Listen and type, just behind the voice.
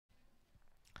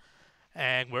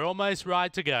And we're almost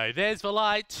right to go. There's the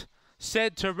light.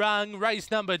 Set to run. Race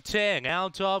number 10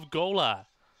 out of Gawler.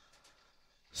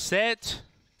 Set.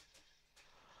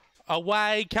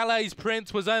 Away, Calais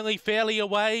Prince was only fairly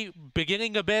away.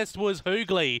 Beginning the best was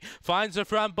Hoogley. Finds the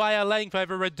front by a length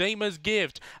over Redeemer's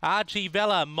Gift. Archie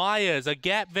Vella, Myers, a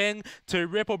gap then to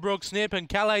Ripplebrook Snip and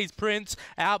Calais Prince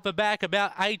out the back,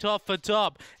 about 8 off the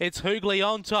top. It's Hoogley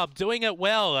on top, doing it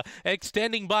well.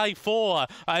 Extending by 4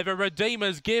 over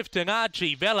Redeemer's Gift and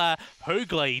Archie Vella.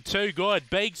 Hoogley, too good.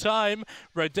 Beaks home.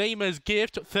 Redeemer's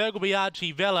Gift. Third will be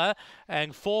Archie Vella.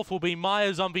 And fourth will be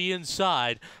Myers on the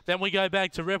inside. Then we go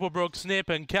back to Ripplebrook Snip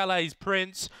and Calais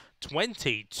Prince.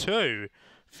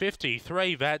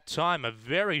 22.53 that time. A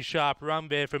very sharp run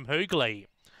there from Hoogley.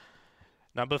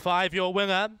 Number 5, your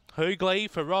winner, Hoogley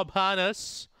for Rob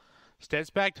Harness. Steps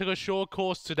back to the short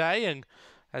course today and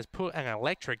has put an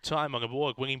electric time on the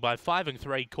board, winning by 5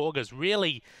 3/4.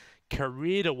 Really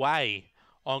careered away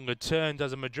on the turn.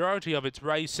 Does a majority of its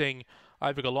racing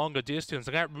over the longer distance,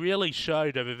 and that really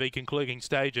showed over the concluding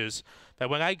stages. They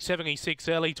went 8.76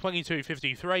 early,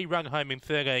 22.53, run home in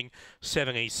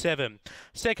 13.77.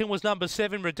 Second was number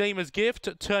 7, Redeemer's Gift,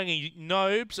 Tony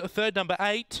Nobes. Third, number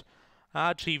 8,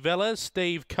 Archie Vella,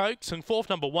 Steve Cokes. And fourth,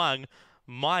 number 1,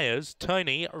 Myers,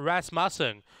 Tony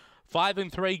Rasmussen. 5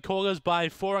 3/4 by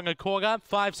 4 1/4,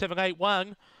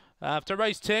 5.781 after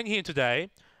race 10 here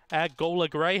today at Gawler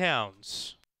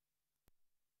Greyhounds.